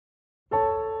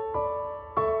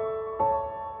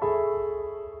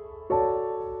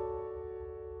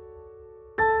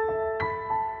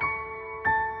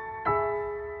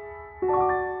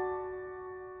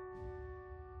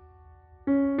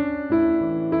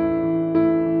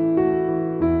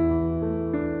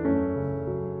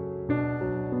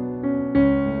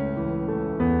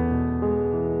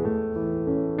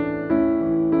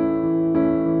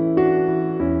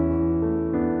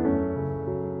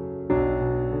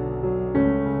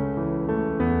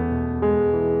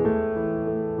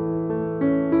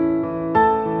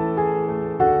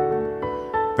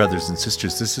Brothers and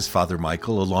sisters, this is Father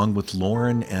Michael, along with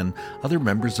Lauren and other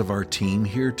members of our team,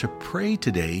 here to pray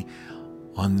today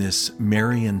on this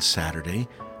Marian Saturday,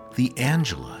 the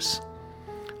Angelus.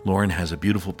 Lauren has a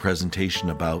beautiful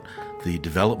presentation about the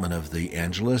development of the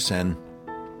Angelus, and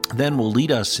then will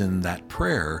lead us in that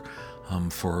prayer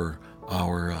for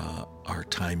our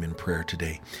time in prayer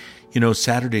today. You know,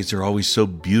 Saturdays are always so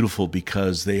beautiful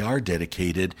because they are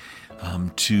dedicated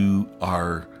to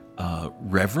our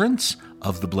reverence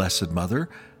of the Blessed Mother,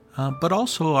 but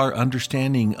also our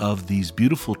understanding of these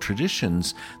beautiful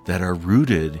traditions that are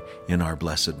rooted in our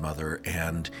Blessed Mother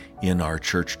and in our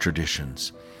church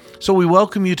traditions. So we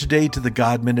welcome you today to the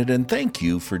God Minute, and thank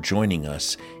you for joining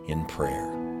us in prayer.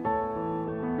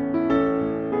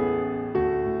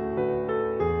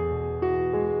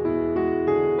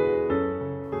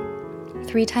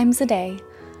 Three times a day,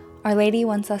 Our Lady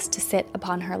wants us to sit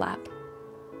upon her lap,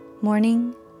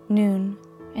 morning, noon,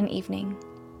 and evening,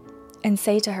 and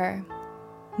say to her,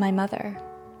 "My mother,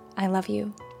 I love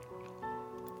you.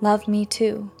 Love me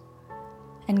too,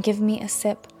 and give me a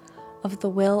sip of the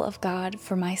will of God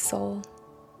for my soul.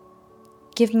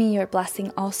 Give me your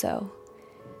blessing also,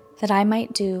 that I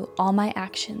might do all my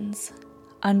actions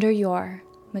under your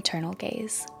maternal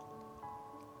gaze."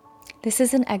 This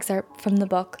is an excerpt from the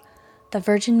book The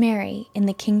Virgin Mary in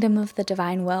the Kingdom of the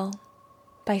Divine Will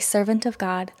by Servant of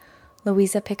God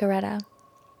Louisa Picaretta,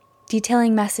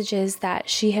 detailing messages that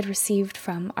she had received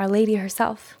from Our Lady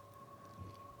herself.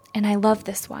 And I love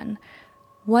this one.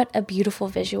 What a beautiful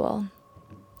visual.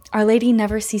 Our Lady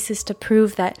never ceases to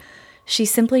prove that she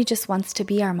simply just wants to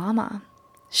be our mama.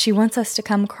 She wants us to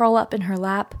come curl up in her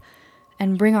lap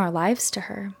and bring our lives to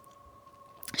her,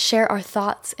 share our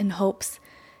thoughts and hopes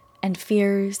and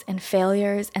fears and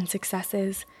failures and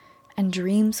successes and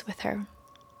dreams with her.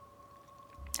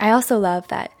 I also love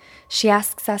that she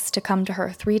asks us to come to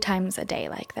her 3 times a day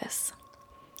like this.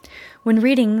 When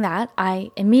reading that,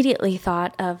 I immediately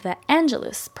thought of the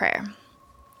Angelus prayer.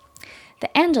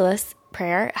 The Angelus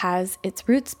prayer has its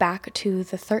roots back to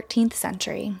the 13th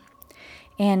century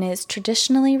and is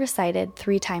traditionally recited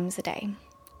 3 times a day,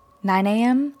 9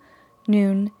 a.m.,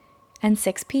 noon, and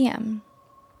 6 p.m.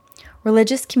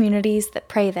 Religious communities that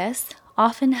pray this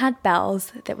often had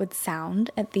bells that would sound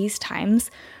at these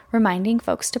times, reminding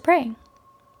folks to pray.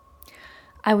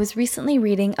 I was recently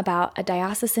reading about a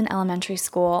diocesan elementary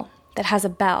school that has a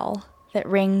bell that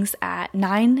rings at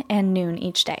 9 and noon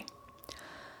each day.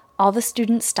 All the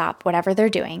students stop whatever they're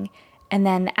doing, and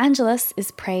then the Angelus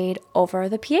is prayed over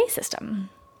the PA system.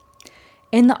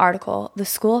 In the article, the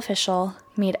school official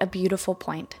made a beautiful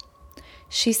point.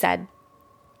 She said,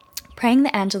 "Praying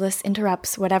the Angelus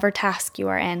interrupts whatever task you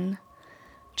are in,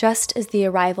 just as the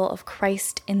arrival of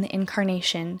Christ in the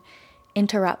Incarnation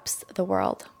interrupts the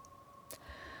world.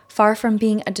 Far from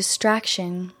being a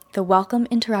distraction, the welcome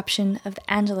interruption of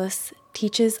the Angelus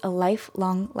teaches a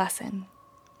lifelong lesson.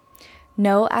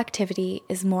 No activity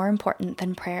is more important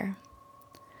than prayer.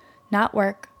 Not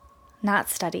work, not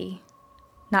study,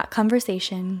 not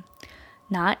conversation,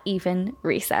 not even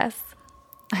recess."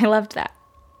 I loved that.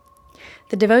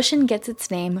 The devotion gets its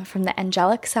name from the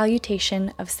angelic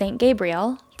salutation of Saint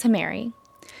Gabriel to Mary.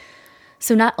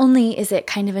 So not only is it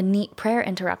kind of a neat prayer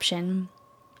interruption,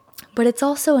 but it's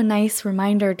also a nice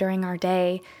reminder during our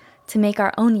day to make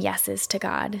our own yeses to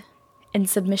God and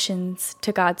submissions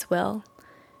to God's will,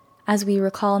 as we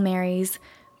recall Mary's,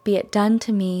 "Be it done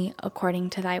to me according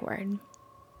to thy word."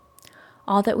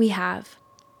 All that we have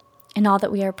and all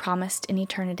that we are promised in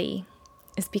eternity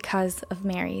is because of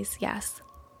Mary's yes.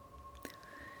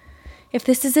 If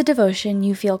this is a devotion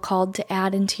you feel called to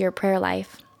add into your prayer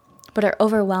life, but are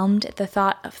overwhelmed at the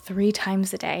thought of 3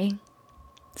 times a day,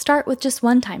 start with just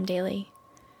 1 time daily.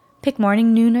 Pick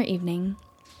morning, noon, or evening,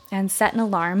 and set an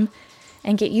alarm,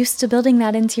 and get used to building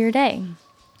that into your day.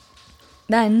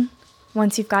 Then,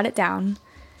 once you've got it down,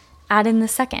 add in the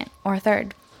 2nd or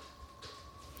 3rd.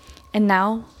 And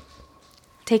now,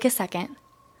 take a second,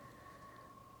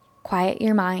 quiet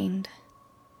your mind,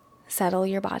 settle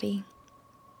your body.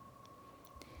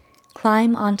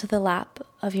 Climb onto the lap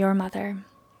of your mother.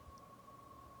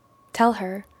 Tell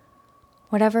her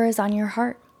whatever is on your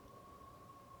heart.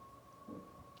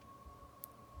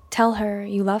 Tell her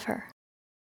you love her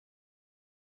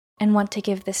and want to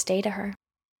give this day to her.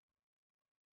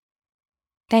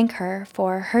 Thank her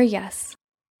for her yes,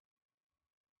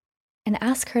 and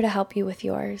ask her to help you with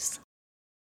yours.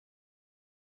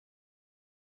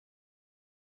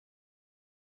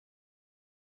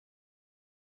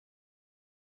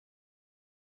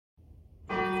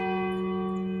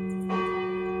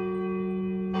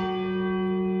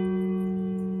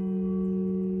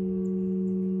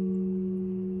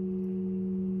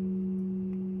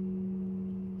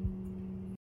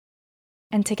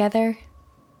 And together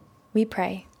we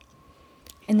pray.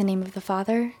 In the name of the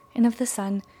Father, and of the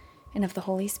Son, and of the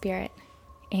Holy Spirit.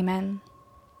 Amen.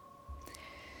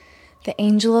 The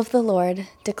angel of the Lord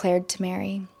declared to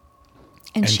Mary,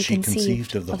 and she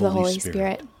conceived of the Holy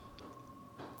Spirit.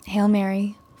 Hail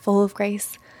Mary, full of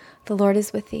grace, the Lord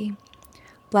is with thee.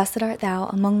 Blessed art thou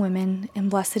among women, and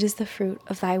blessed is the fruit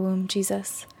of thy womb,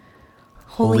 Jesus.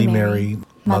 Holy Mary,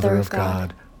 Mother of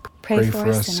God, pray for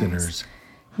us sinners,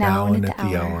 now and at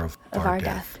the hour of our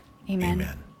death.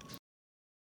 Amen.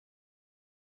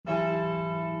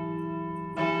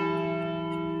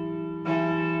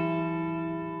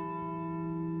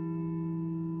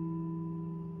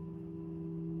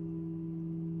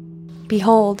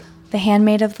 Behold, the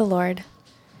handmaid of the Lord.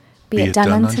 Be it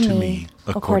done unto me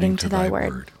according to thy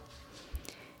word.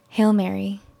 Hail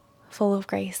Mary, full of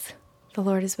grace, the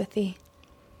Lord is with thee.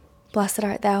 Blessed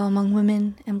art thou among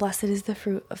women, and blessed is the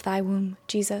fruit of thy womb,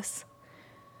 Jesus.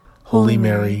 Holy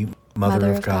Mary,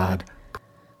 Mother of God,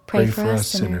 pray for us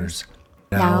sinners,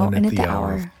 now and at the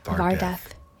hour of our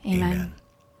death. Amen.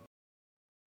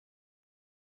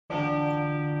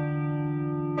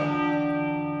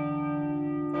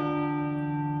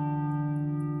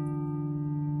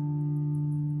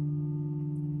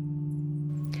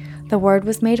 The Word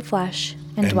was made flesh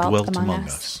and dwelt among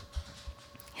us.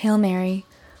 Hail Mary,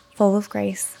 full of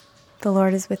grace, the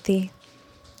Lord is with thee.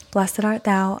 Blessed art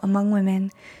thou among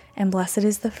women, and blessed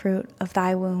is the fruit of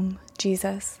thy womb,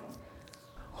 Jesus.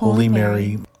 Holy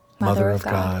Mary, Mother of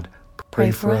God,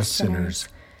 pray for us sinners,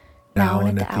 now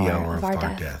and at the hour of our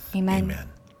death. Amen.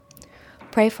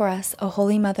 Pray for us, O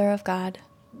Holy Mother of God,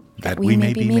 that we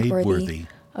may be made worthy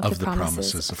of the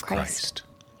promises of Christ.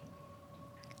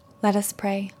 Let us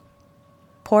pray.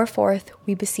 Pour forth,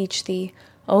 we beseech thee,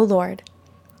 O Lord,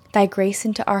 thy grace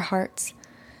into our hearts,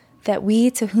 that we,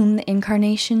 to whom the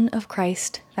incarnation of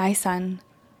Christ, thy Son,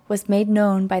 was made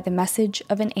known by the message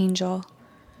of an angel,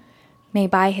 may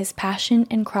by his passion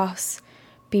and cross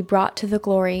be brought to the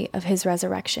glory of his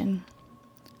resurrection.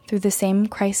 Through the same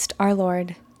Christ our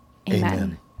Lord.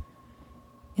 Amen.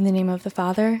 In the name of the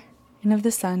Father, and of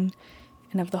the Son,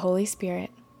 and of the Holy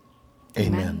Spirit.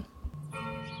 Amen.